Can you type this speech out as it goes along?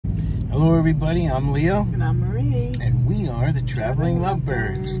Hello everybody, I'm Leo. And I'm Marie. And we are the Traveling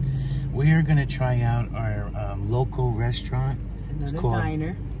Lovebirds. We are going to try out our local restaurant. It's called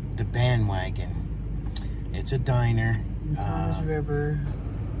diner. The Bandwagon. It's a diner. In Toms River.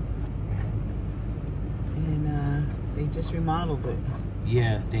 And they just remodeled it.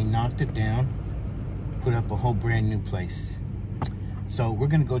 Yeah, they knocked it down, put up a whole brand new place. So we're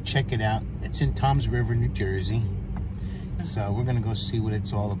going to go check it out. It's in Toms River, New Jersey. So we're going to go see what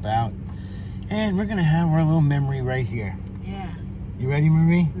it's all about. And we're going to have our little memory right here. Yeah. You ready,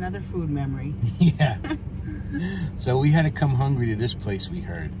 Marie? Another food memory. Yeah. So we had to come hungry to this place, we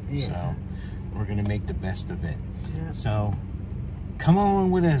heard. Yeah. So we're going to make the best of it. Yeah. So come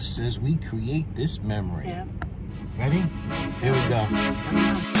on with us as we create this memory. Yeah. Ready? Here we go.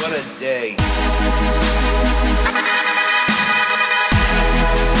 What a day.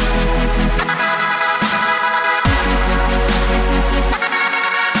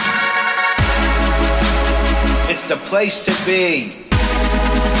 It's the place to be.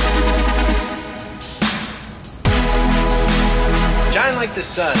 Shine like the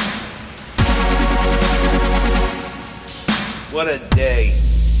sun. What a day.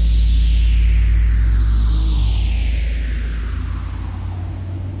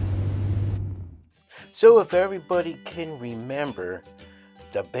 So if everybody can remember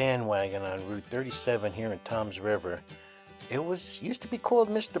the Bandwagon on Route 37 here in Toms River, it used to be called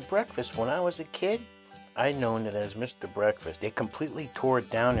Mr. Breakfast when I was a kid. I known it as Mr. Breakfast. They completely tore it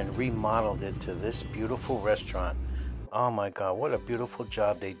down and remodeled it to this beautiful restaurant. Oh my God, what a beautiful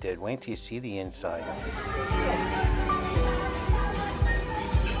job they did. Wait till you see the inside.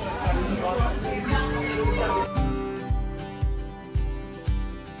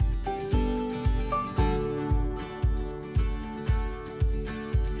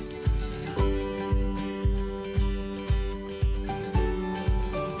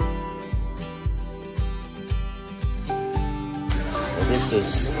 This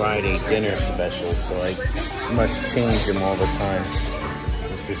is Friday dinner special, so I must change them all the time.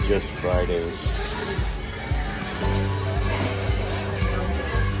 This is just Fridays.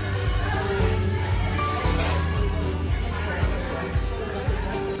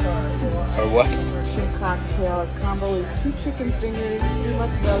 Or what? Cocktail combo is 2 chicken fingers, 3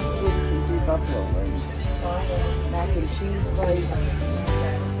 mozzarella sticks, and 3 buffalo wings. Mac and cheese bites.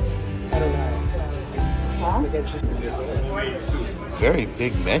 I don't know. Huh? Very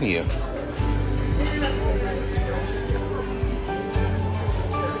big menu.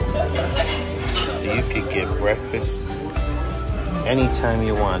 You could get breakfast anytime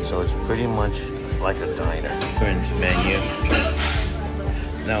you want, so it's pretty much like a diner. Friends menu.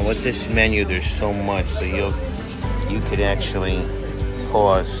 Now with this menu, there's so much, so you could actually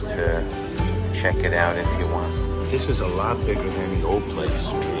pause to check it out if you want. This is a lot bigger than the old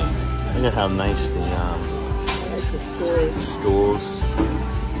place. Look at how nice the stools.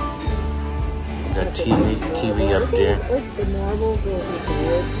 We got TV up there.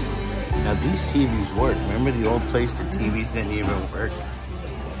 Now these TVs work. Remember the old place, the TVs didn't even work.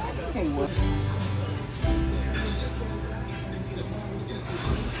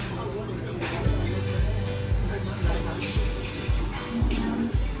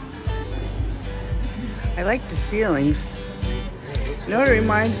 I like the ceilings. You know what it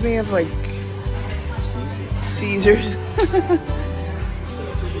reminds me of? Like Caesars.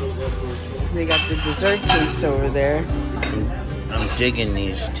 They got the dessert cakes over there. I'm digging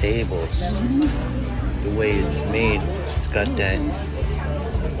these tables. The way it's made. It's got that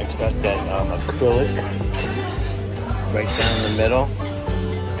acrylic right down the middle,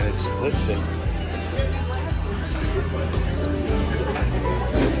 and it splits it.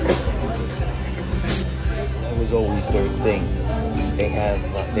 That was always their thing. They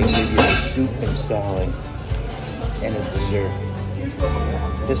give you a soup and salad and a dessert.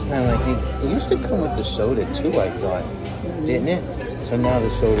 This time I think it used to come with the soda too, I thought, didn't it? So now the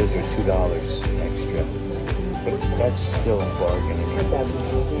sodas are $2 extra, but that's still a bargain.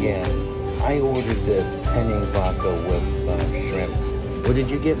 Yeah, I ordered the penne vodka with shrimp. What did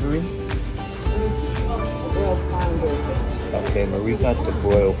you get, Marie? Okay, Marie got the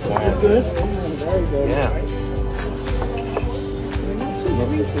broiled flounder. Yeah.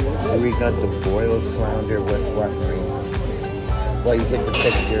 Marie got the broiled flounder with what, Marie? Well, you get to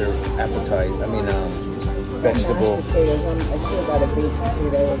pick your appetizer. Vegetable. I still got a baked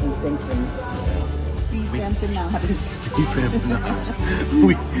potato and thinking. Beef empanadas. Beef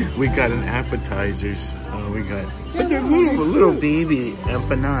empanadas. We got an appetizers. But they're little baby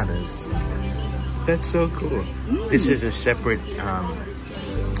empanadas. That's so cool. This is a separate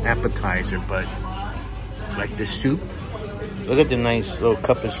appetizer, but like the soup, Look at the nice little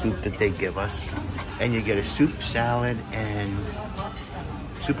cup of soup that they give us. And you get a soup, salad, and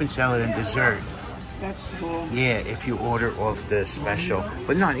dessert. That's cool. Yeah, if you order off the special.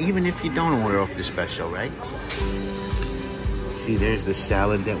 But not even if you don't order off the special, right? See, there's the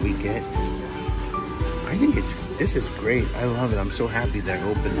salad that we get. I think this is great. I love it. I'm so happy they're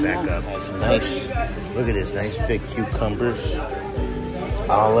open back up. That's nice. Look at this, nice big cucumbers,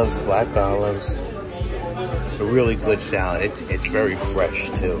 olives, black olives. It's a really good salad. It's very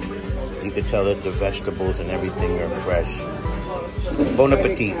fresh too. You can tell that the vegetables and everything are fresh. Bon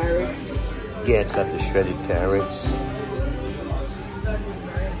appetit. Yeah, it's got the shredded carrots.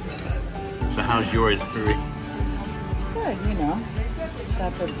 So how's yours, Marie? Good, you know.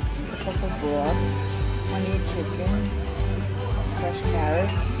 Got the couple broth, honey chicken, fresh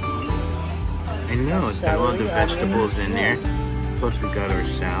carrots. I know, it's got all the vegetables in there. Plus we got our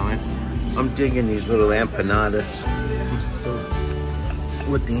salad. I'm digging these little empanadas.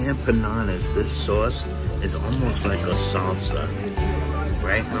 With the empanadas, this sauce is almost like a salsa.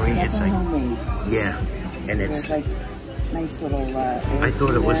 Right, Marie? It's like, yeah. And it's like nice little I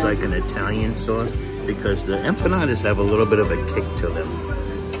thought it was like an Italian sauce because the empanadas have a little bit of a kick to them.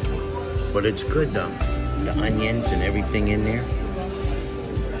 But it's good though. The onions and everything in there.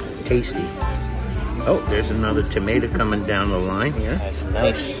 Tasty. Oh, there's another tomato coming down the line here. That's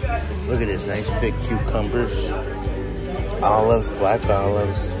nice. Look at this, nice big cucumbers. Olives, black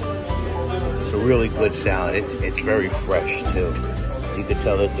olives. It's a really good salad. It's very fresh too. You can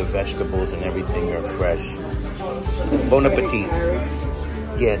tell that the vegetables and everything are fresh. Bon appetit.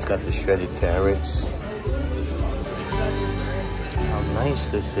 Yeah, it's got the shredded carrots. How nice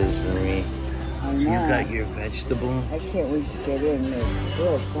this is, Marie. So you got your vegetable. I can't wait to get in. The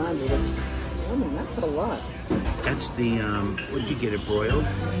grill flounder looks, I mean, that's a lot. That's the, what'd you get it broiled?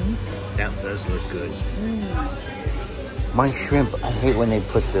 Mm-hmm. That does look good. Mm. My shrimp, I hate when they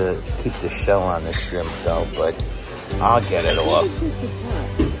keep the shell on the shrimp though, but I'll get it off. It's just the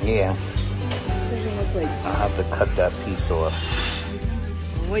top. Yeah. It doesn't look like that. I'll have to cut that piece off.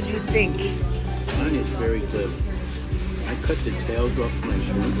 What do you think? Mine is very good. I cut the tails off my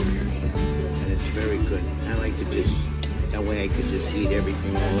shrimp, and it's very good. I like to just, that way I could just eat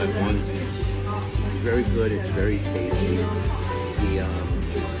everything all at once. It's very good, it's very tasty.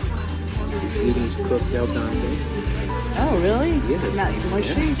 The ziti's cooked al dente. Oh, really? Yeah. It's not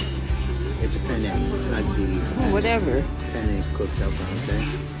mushy? Yeah. It's penne, it's not ziti. Oh, whatever. Penne is cooked al dente.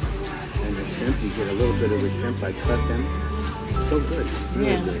 And the shrimp, you get a little bit of the shrimp, I cut them. So good.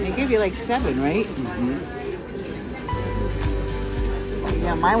 Really yeah, good. they give you like 7, right? Mm-hmm.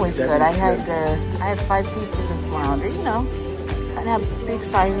 Yeah, mine was good. I had 5 pieces of flounder, you know, kind of have big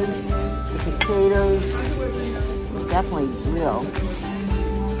sizes. The potatoes were definitely real.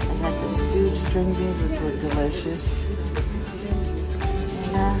 I had the stewed string beans, which were delicious.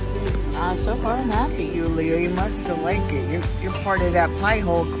 And so far I'm happy. You, Leo, you must have liked it. You're part of that pie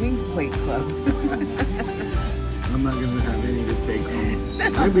hole clean plate club. I'm not gonna have any to take home.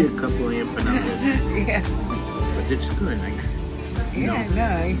 Maybe a couple of empanadas. Yeah. But it's good.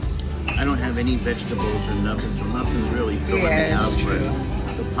 I don't have any vegetables or nothing, so nothing's really filling me out for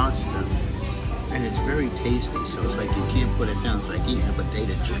the pasta. And it's very tasty, so it's like you can't put it down. It's like eating a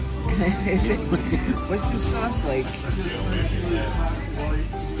potato chip. What's the sauce like?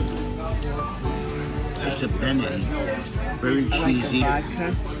 It's a penne. Very cheesy. Like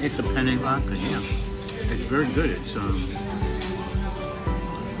vodka? It's a penne vodka, yeah. It's very good. It's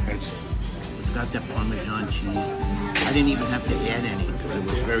got that Parmesan cheese. I didn't even have to add any because it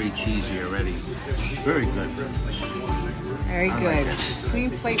was very cheesy already. Very good. Very good. Like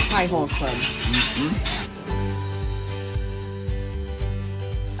Clean Plate Pie Hole Club. Mm-hmm.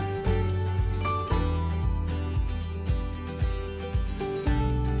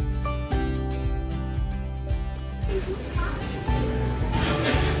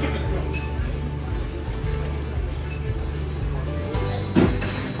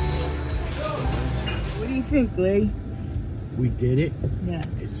 What do you think, Lee? We did it. Yeah.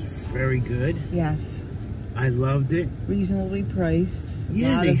 It's very good. Yes. I loved it. Reasonably priced.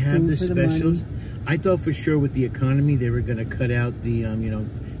 Yeah, they have the specials. I thought for sure with the economy they were going to cut out the,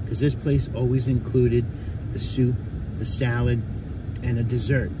 because this place always included the soup, the salad, and a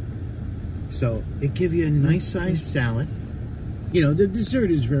dessert. So they give you a nice sized salad. You know, the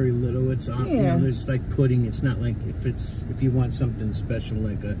dessert is very little. It's there's like pudding. It's not like if you want something special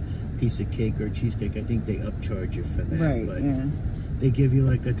like a piece of cake or cheesecake, I think they upcharge you for that. Right. But they give you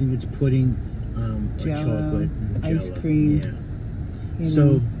like, I think it's pudding, or chocolate, and ice cream. Yeah.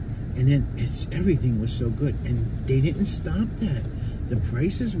 So, and then everything was so good, and they didn't stop that. The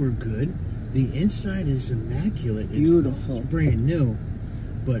prices were good. The inside is immaculate. Beautiful. It's brand new.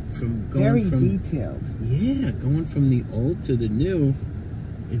 But from going Very from detailed. yeah, going from the old to the new,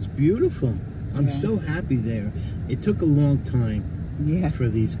 it's beautiful. I'm Yeah. so happy there. It took a long time for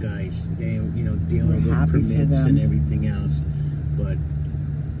these guys. They, you know, dealing with permits and everything else. But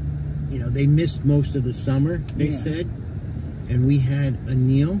you know, they missed most of the summer, they said. And we had a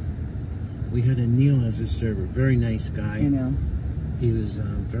Neil. We had a Neil as a server. Very nice guy. You know. He was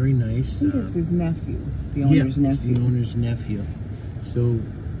very nice. I think it's his nephew. The owner's nephew. Yeah, the owner's nephew. So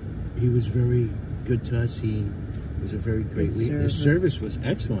he was very good to us. He was a very great leader. The service was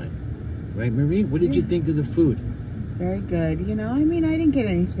excellent. Right, Marie? What did you think of the food? Very good. You know, I mean, I didn't get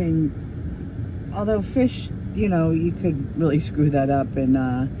anything. Although fish, you know, you could really screw that up. And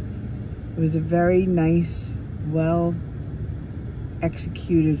it was a very nice, well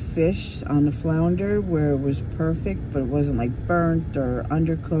executed fish on the flounder where it was perfect, but it wasn't like burnt or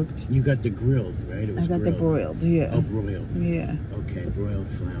undercooked. You got the grilled, right? It was I got the broiled, yeah. Oh, broiled. Yeah. Okay, broiled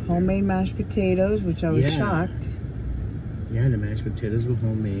flounder. Homemade mashed potatoes, which I was shocked. Yeah, the mashed potatoes were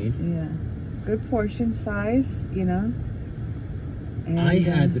homemade. Yeah. Good portion size, you know. And, I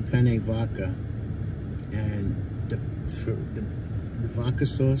had the penne vodka, and the vodka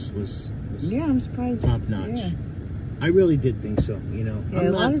sauce was I'm surprised. top notch. Yeah. I really did think so, you know. Yeah, I'm a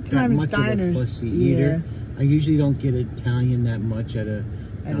lot not of times that much diners, of a fussy eater. I usually don't get Italian that much at a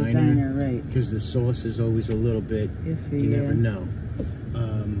diner, right? Because the sauce is always a little bit iffy. You never know.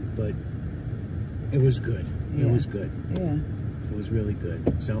 But it was good. It was good. Yeah. It was really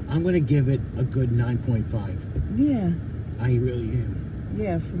good. So I'm going to give it a good 9.5. Yeah. I really am.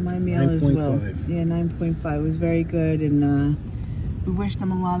 Yeah, for my meal as well. 9.5. Yeah, 9.5. It was very good, and we wish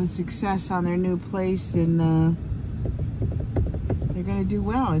them a lot of success on their new place, and they're going to do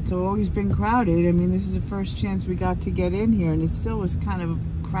well. It's always been crowded. I mean, this is the first chance we got to get in here, and it still was kind of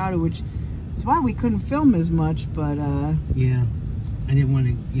crowded, which is why we couldn't film as much, but yeah, I didn't want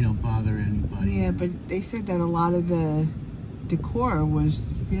to, you know, bother anybody. Yeah, but they said that a lot of the decor was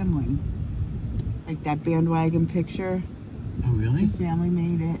family. Like that bandwagon picture. Oh, really? The family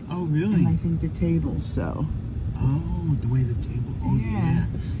made it. Oh, really? And I think the tables, so. Oh, the way the table. Oh, yeah.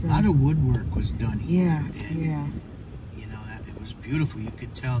 So. A lot of woodwork was done here. Yeah, and, you know, it was beautiful. You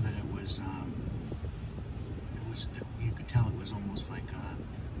could tell that it was you could tell it was almost like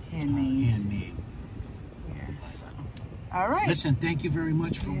handmade. Handmade. Yeah. So. All right. Listen, thank you very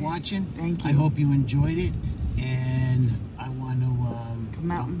much for watching. Thank you. I hope you enjoyed it, and I want to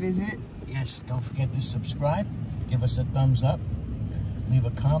come out and visit. Yes, don't forget to subscribe, give us a thumbs up, leave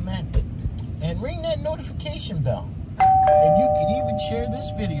a comment, and ring that notification bell. And you can even share this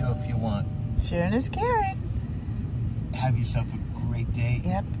video if you want. Sharing is caring. Have yourself a great day.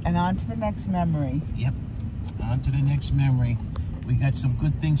 Yep, and on to the next memory. Yep, on to the next memory. We got some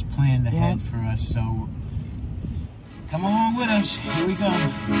good things planned ahead for us, so come along with us. Here we go.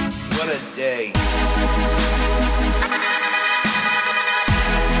 What a day.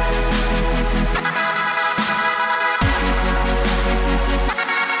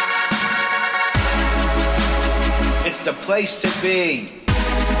 It's the place to be.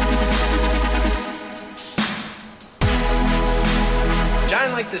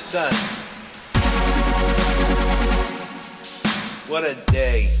 Shine like the sun. What a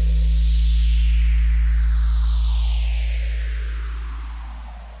day.